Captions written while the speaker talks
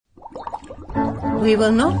We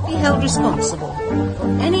will not be held responsible for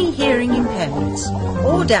any hearing impairments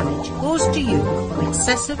or damage caused to you from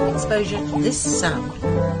excessive exposure to this sound.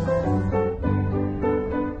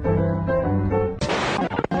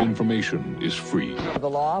 Information is free. The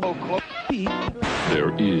law.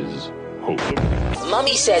 There is hope.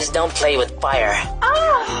 Mommy says don't play with fire.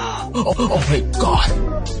 Oh my God.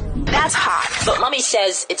 That's hot. But Mommy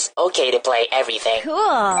says it's okay to play everything.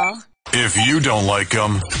 Cool. If you don't like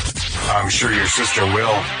them, I'm sure your sister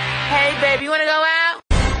will. Hey, baby, you want to go out?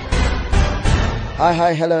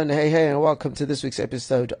 Hi, hello, and hey, and welcome to this week's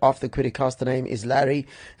episode of the Kwirirayi. The name is Larry.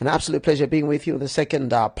 An absolute pleasure being with you in the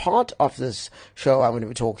second part of this show. I'm going to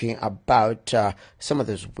be talking about some of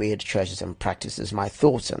those weird churches and practices, my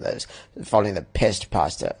thoughts on those, following the pest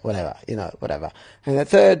pastor, whatever. And the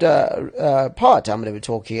third part, I'm going to be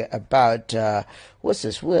talking about, what's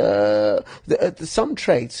this? Some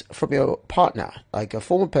traits from your partner, like a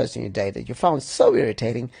former person you dated, you found so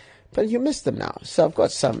irritating, but you miss them now. So I've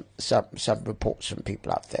got some reports from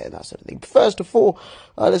people out there and that sort of thing. First of all,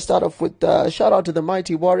 let's start off with shout out to the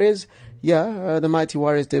Mighty Warriors. The Mighty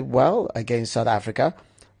Warriors did well against South Africa.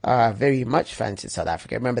 Very much fancied South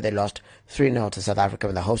Africa. Remember, they lost 3-0 to South Africa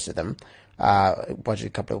when they hosted them a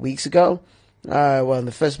couple of weeks ago. In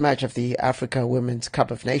the first match of the Africa Women's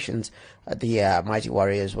Cup of Nations, the Mighty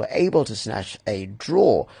Warriors were able to snatch a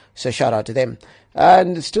draw. So shout out to them.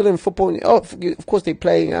 And still in football, of course they're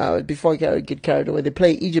playing, before I get carried away, they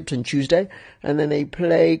play Egypt on Tuesday, and then they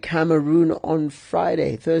play Cameroon on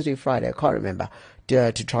Thursday, Friday, I can't remember,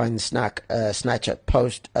 to try and snatch a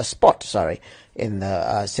spot in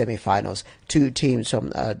the semi-finals. Two teams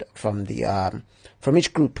from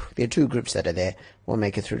each group, there are two groups that are there, will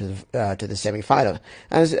make it through to the semi-final.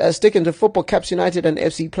 And sticking to football, Caps United and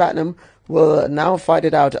FC Platinum will now fight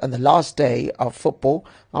it out on the last day of football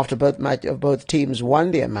after both teams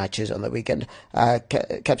won their matches on the weekend.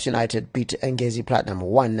 Caps United beat Ngezi Platinum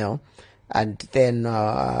 1-0, and then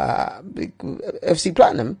FC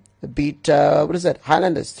Platinum beat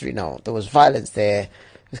Highlanders 3-0. There was violence there. It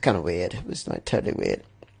was kind of weird. It was like totally weird.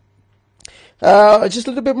 Just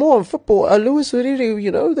a little bit more on football. Louis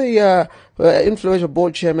Kwirirayi, the influential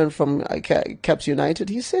board chairman from Caps United,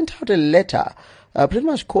 he sent out a letter, pretty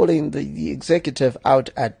much calling the executive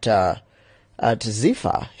out at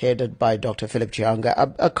Zifa, headed by Dr. Philip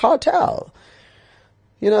Chianga, a cartel.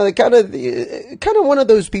 They're kind of one of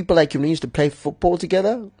those people like when you used to play football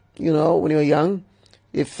together. When you were young,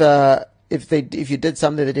 if you did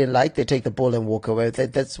something they didn't like, they take the ball and walk away with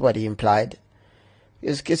it. That's what he implied.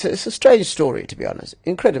 It's a strange story, to be honest.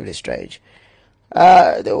 Incredibly strange.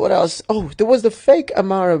 What else? Oh, there was the fake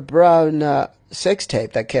Ammara Brown sex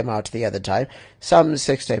tape that came out the other time. Some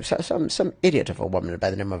sex tape, some idiot of a woman by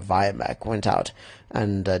the name of Viomak went out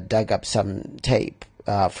and dug up some tape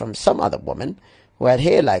from some other woman who had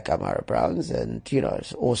hair like Ammara Brown's, and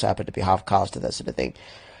also happened to be half caste and that sort of thing,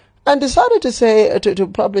 and decided to say to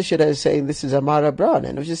publish it as saying this is Ammara Brown,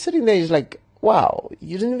 and it was just sitting there. He's like, wow,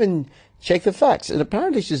 you didn't even check the facts. And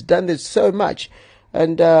apparently she's done this so much,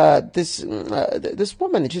 and this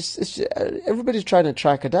woman, everybody's trying to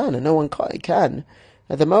track her down, and no one can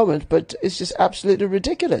at the moment. But it's just absolutely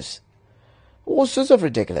ridiculous, all sorts of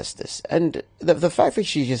ridiculousness. And the fact that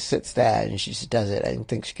she just sits there and she just does it and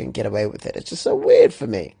thinks she can get away with it, it's just so weird for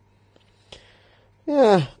me.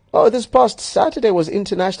 Yeah. Oh, this past Saturday was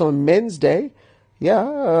International Men's Day.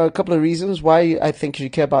 Yeah, a couple of reasons why I think you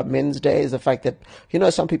should care about Men's Day is the fact that,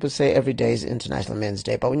 some people say every day is International Men's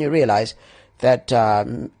Day, but when you realize that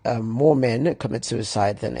more men commit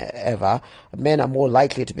suicide than ever, men are more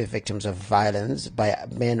likely to be victims of violence by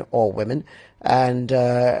men or women, and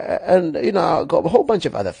got a whole bunch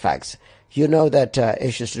of other facts. That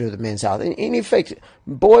issues to do with men's health. In effect,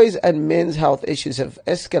 boys and men's health issues have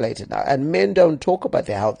escalated now, and men don't talk about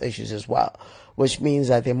their health issues as well, which means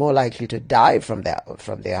that they're more likely to die from their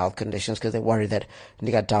health conditions because they worry that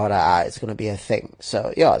Nigatawara is going to be a thing.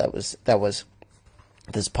 So yeah, that was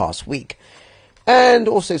this past week. And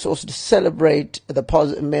also, it's also to celebrate the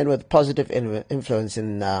men with positive influence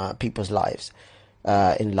in people's lives,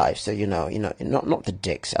 in life. So not the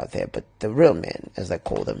dicks out there, but the real men, as they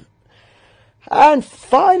call them. And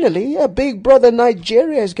finally, Big Brother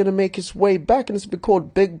Nigeria is going to make its way back, and it's going to be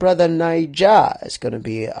called Big Brother Naija. It's going to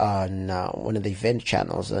be on one of the event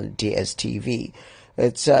channels on DSTV.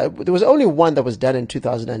 There was only one that was done in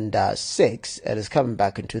 2006, and it's coming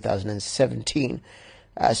back in 2017.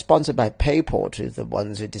 Sponsored by PayPal, to the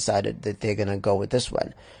ones who decided that they're going to go with this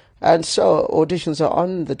one. And so auditions are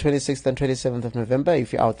on the 26th and 27th of November.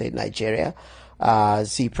 If you're out there in Nigeria,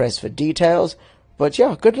 see press for details. But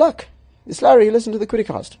yeah, good luck. It's Larry. Listen to the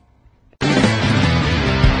Kwirirayi.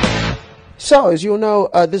 So, as you know,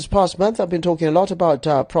 this past month I've been talking a lot about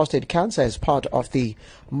prostate cancer as part of the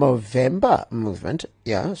Movember movement.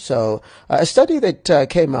 Yeah, so a study that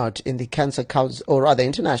came out in the Cancer Council, or rather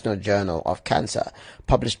International Journal of Cancer,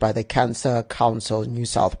 published by the Cancer Council New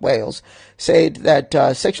South Wales, said that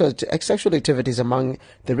sexual activity is among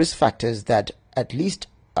the risk factors that at least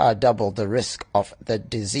double the risk of the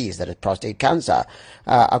disease, that is prostate cancer.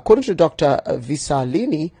 According to Dr.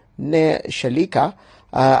 Visalini Shalika,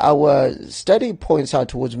 our study points out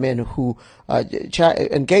towards men who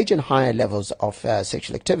engage in higher levels of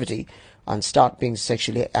sexual activity and start being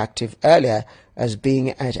sexually active earlier as being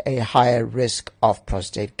at a higher risk of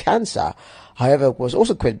prostate cancer. However, it was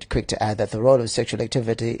also quick to add that the role of sexual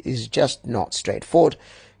activity is just not straightforward.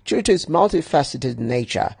 Due to its multifaceted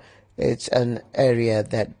nature, it's an area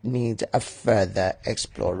that needs a further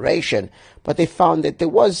exploration. But they found that there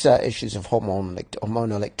was issues of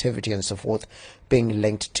hormonal activity and so forth being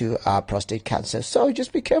linked to prostate cancer. So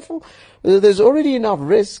just be careful. There's already enough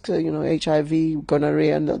risks, HIV,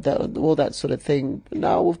 gonorrhea, and all that sort of thing.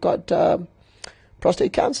 Now we've got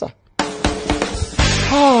prostate cancer.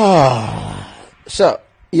 So,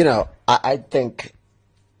 I think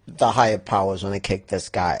the higher powers want to kick this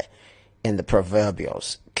guy in the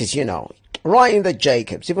proverbials. Because, right in the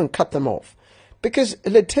Jacobs, even cut them off. Because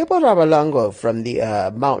Letebo Rabalango from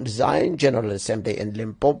the Mount Zion General Assembly in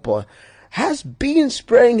Limpopo has been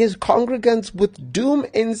spraying his congregants with doom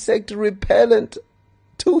insect repellent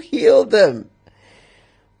to heal them.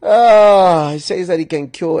 He says that he can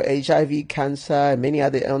cure HIV, cancer, and many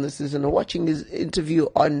other illnesses. And watching his interview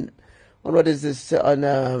on what is this,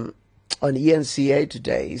 on ENCA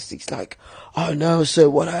today, he's like, oh no, so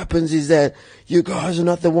what happens is that you guys are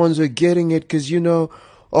not the ones who are getting it because, you're not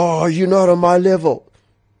on my level.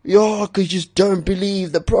 Because you just don't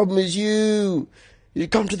believe. The problem is you. You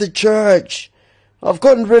come to the church. I've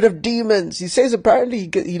gotten rid of demons. He says apparently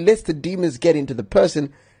he lets the demons get into the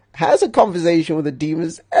person, has a conversation with the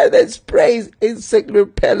demons, and then sprays insect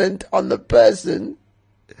repellent on the person.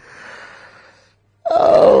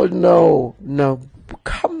 Oh, no.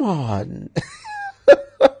 Come on.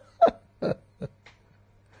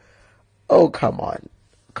 Oh, come on.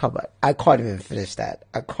 I can't even finish that.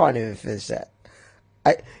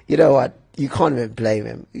 You know what? You can't even blame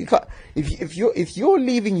him. You can't, if you're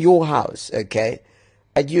leaving your house, okay,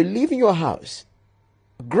 and you're leaving your house,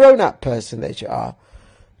 a grown-up person that you are,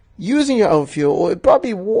 using your own fuel, or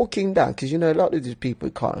probably walking down, because a lot of these people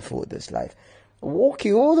can't afford this life,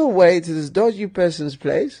 walking all the way to this dodgy person's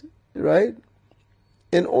place, right,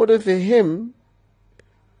 in order for him,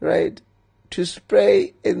 right, to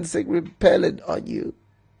spray insect repellent on you.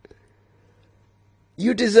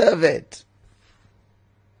 You deserve it.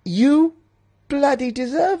 You bloody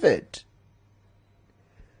deserve it.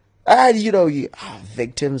 And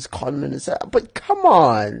victims, conmen, and stuff. But come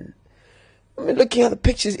on. I mean, looking at the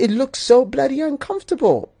pictures, it looks so bloody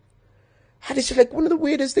uncomfortable. And it's like one of the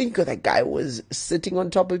weirdest things. That guy was sitting on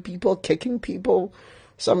top of people, kicking people.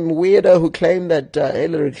 Some weirdo who claimed that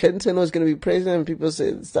Hillary Clinton was going to be president, and people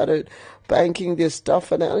started banking their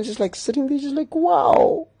stuff, and I was just like sitting there, just like,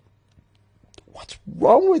 wow, what's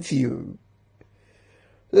wrong with you?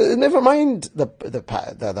 Never mind the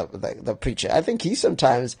preacher. I think he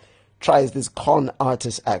sometimes tries this con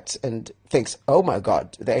artist act and thinks, oh my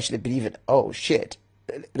God, they actually believe it. Oh shit,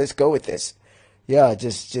 let's go with this. Yeah,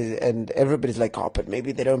 just and everybody's like, oh, but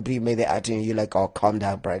maybe they don't believe, maybe they're acting. You're like, oh, calm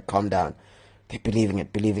down, Brad, calm down. They're believing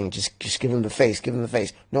it. Just give them the face,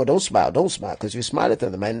 No, don't smile, because if you smile at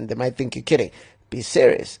them, they might think you're kidding. Be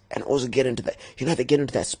serious, and also get into that. They get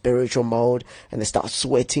into that spiritual mode, and they start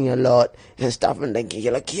sweating a lot and stuff, and then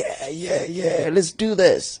you're like, yeah, let's do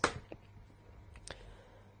this.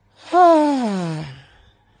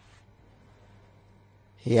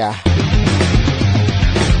 Yeah.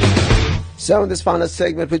 So in this final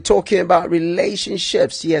segment, we're talking about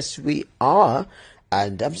relationships. Yes, we are.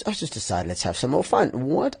 And I've just decided let's have some more fun.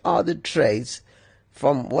 What are the traits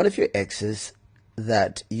from one of your exes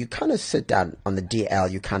that you kind of sit down on the DL,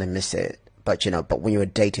 you kind of miss it, but when you were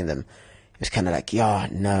dating them, it was kind of like, yeah,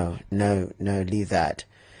 no, leave that.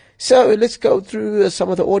 So let's go through some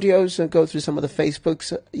of the audios and go through some of the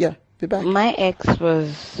Facebooks. Yeah, be back. My ex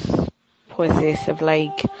was possessive,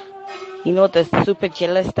 the super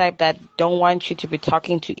jealous type that don't want you to be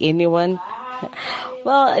talking to anyone.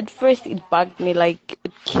 Well, at first it bugged me, it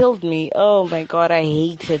killed me. Oh my God, I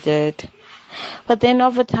hated it. But then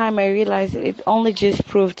over time I realized it only just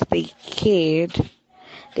proved they cared.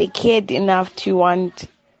 They cared enough to want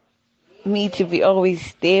me to be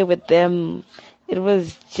always there with them. It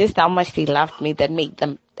was just how much they loved me that made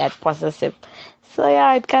them that possessive. So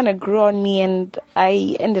yeah, it kind of grew on me, and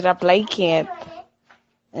I ended up liking it.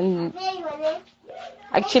 And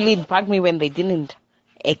actually, it bugged me when they didn't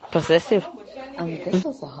act possessive. This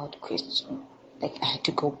was a hard question. Like, I had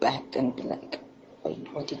to go back and be like, wait,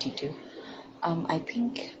 what did you do? I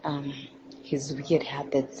think his weird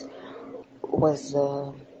habits was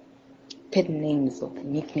pet names or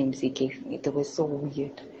nicknames he gave me. They were so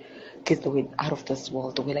weird because they were out of this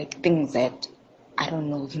world. They were like things that, I don't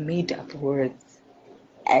know, he made up words.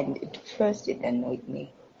 And at first it annoyed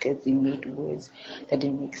me because he made words that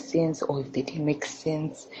didn't make sense, or if they didn't make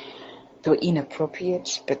sense, they were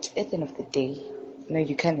inappropriate. But at the end of the day,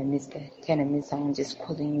 you kind of miss that. You kind of miss someone just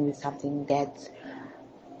calling you with something that's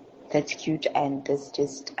cute, and there's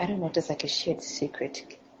just, I don't know, there's like a shared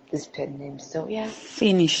secret, this pet name. So yeah.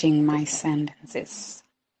 Finishing my sentences.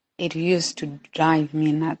 It used to drive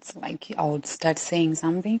me nuts. Like, I would start saying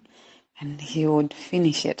something and he would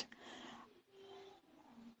finish it.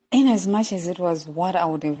 In as much as it was what I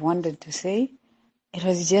would have wanted to say, it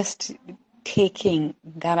was just taking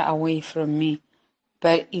that away from me.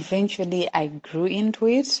 But eventually I grew into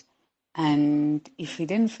it, and if he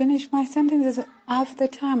didn't finish my sentences half the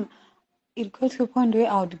time, it got to a point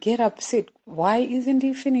where I would get upset. Why isn't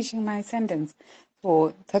he finishing my sentence?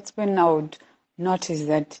 So that's when I would notice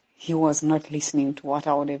that he was not listening to what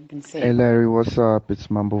I would have been saying. Hey Larry, what's up?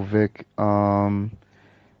 It's Mumble Vic.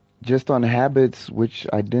 Just on habits which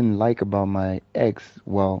I didn't like about my ex,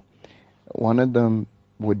 well, one of them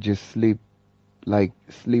would just sleep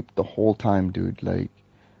the whole time, dude. Like,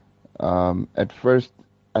 at first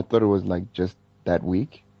I thought it was like just that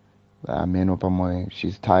week. I mean,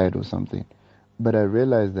 she's tired or something. But I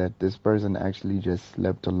realized that this person actually just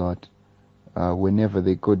slept a lot. Whenever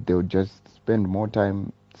they could, they would just spend more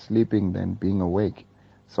time sleeping than being awake.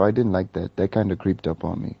 So I didn't like that. That kind of creeped up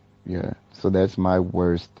on me. Yeah. So that's my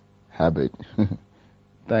worst habit.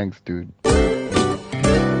 Thanks, dude.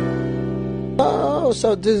 Oh,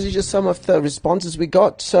 so this is just some of the responses we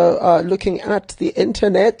got. So, looking at the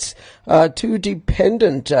internet, too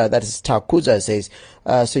dependent, that is Takuza says,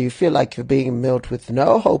 so you feel like you're being milked with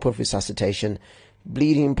no hope of resuscitation,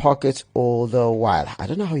 bleeding pockets all the while. I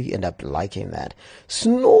don't know how you end up liking that.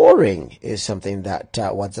 Snoring is something that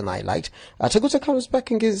Watson and I liked. Takuza comes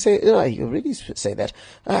back and gives say, you really say that.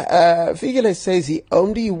 Figule says he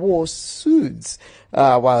only wore suits,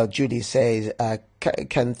 while Judy says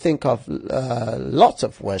can think of lots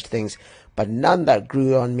of worse things, but none that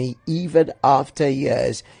grew on me even after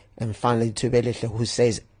years. And finally, Tubelitla, who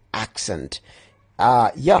says accent.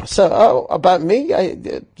 Yeah, so about me,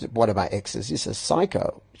 one of my exes, she's a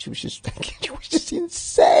psycho. She was just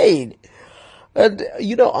insane. And,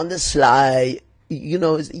 on the sly, you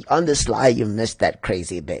miss that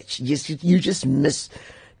crazy bitch. You just miss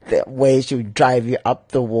the way she would drive you up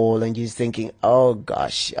the wall, and you're thinking, oh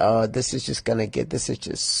gosh, this is just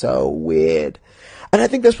so weird. And I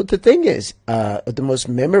think that's what the thing is, the most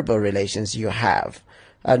memorable relations you have.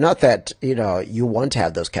 Not that, you want to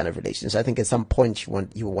have those kind of relations. I think at some point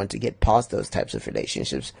you want to get past those types of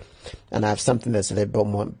relationships and have something that's a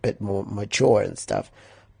little bit more mature and stuff.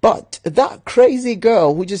 But that crazy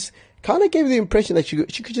girl who just kind of gave the impression that she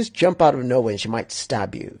could just jump out of nowhere and she might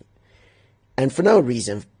stab you. And for no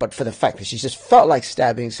reason, but for the fact that she just felt like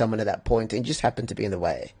stabbing someone at that point and just happened to be in the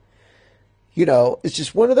way. It's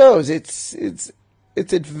just one of those. It's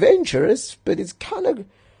adventurous, but it's kind of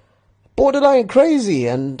borderline crazy.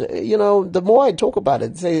 And, the more I talk about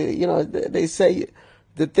it, they say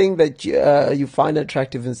the thing that you find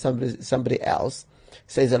attractive in somebody else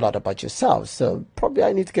says a lot about yourself. So probably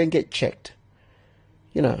I need to go and get checked.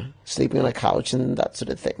 Sleeping on a couch and that sort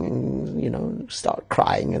of thing, and, start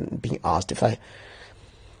crying and being asked if I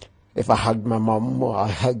hugged my mom or I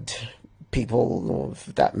hugged people, or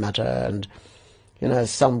for that matter, and,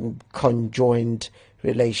 some conjoined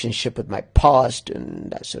relationship with my past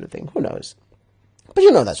and that sort of thing. Who knows? But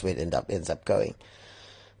that's where it ends up going.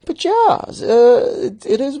 But yeah,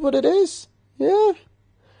 it is what it is. Yeah.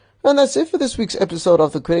 And that's it for this week's episode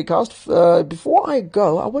of the Kwiricast. Before I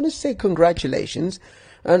go, I want to say congratulations,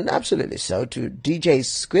 and absolutely so, to DJ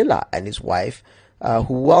Squilla and his wife,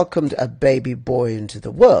 who welcomed a baby boy into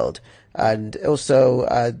the world. And also,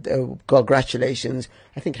 congratulations,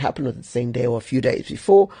 I think it happened on the same day or a few days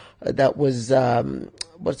before. That was,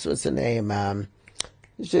 what's the name?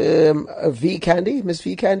 V Candy, Miss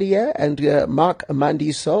V Candy, yeah, and Mark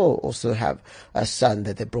Amandi Soul also have a son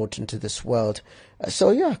that they brought into this world.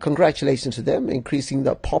 So yeah, congratulations to them, increasing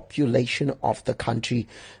the population of the country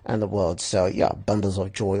and the world. So yeah, bundles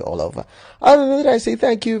of joy all over. Other than that, I say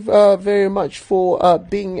thank you very much for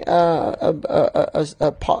being a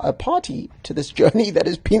party to this journey that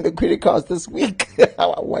has been the Kwirirayi this week.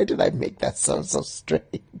 Why did I make that sound so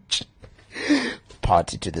strange?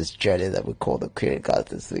 Party to this journey that we call the Kwirirayi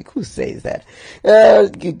this week. Who says that?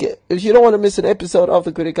 If you don't want to miss an episode of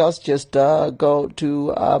the Kwirirayi, just go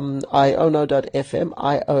to iono.fm,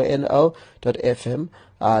 iono.fm,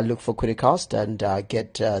 look for Kwirirayi and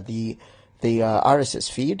get the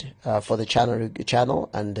RSS feed for the channel,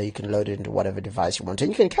 and you can load it into whatever device you want,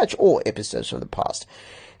 and you can catch all episodes from the past.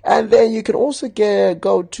 And then you can also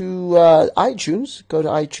go to iTunes. Go to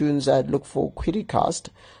iTunes and look for Kwirirayi.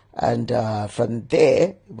 And from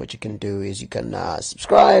there, what you can do is you can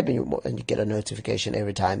subscribe, and you get a notification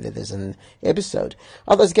every time that there's an episode.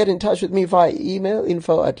 Others, get in touch with me via email,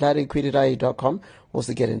 info@larrykwirirayi.com.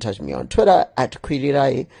 Also get in touch with me on Twitter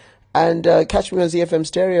 @Kwirirayi. And catch me on ZFM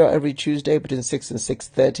Stereo every Tuesday between 6 and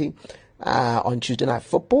 6:30. On Tuesday Night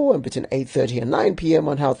Football, and between 8:30 and 9 p.m.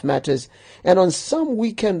 on Health Matters. And on some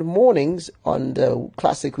weekend mornings on the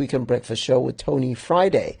Classic Weekend Breakfast Show with Tony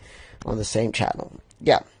Friday on the same channel.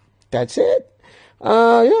 Yeah. That's it.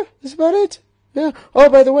 Yeah, that's about it. Yeah. Oh,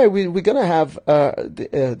 by the way, we're gonna have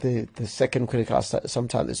the second Kwirirayi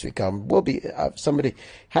sometime this week. Will be somebody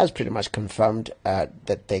has pretty much confirmed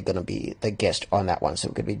that they're gonna be the guest on that one, so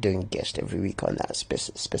we're gonna be doing guest every week on that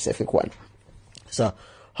specific one. So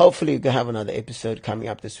hopefully we can have another episode coming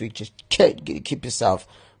up this week. Just keep yourself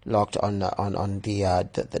locked on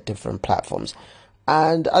the different platforms.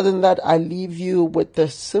 And other than that, I leave you with the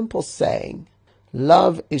simple saying: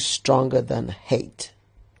 love is stronger than hate.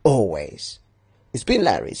 Always. It's been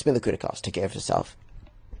Larry. It's been the Kwirirayi. Take care of yourself.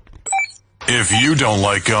 If you don't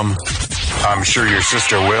like them, I'm sure your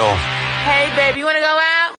sister will. Hey, baby, you want to go out?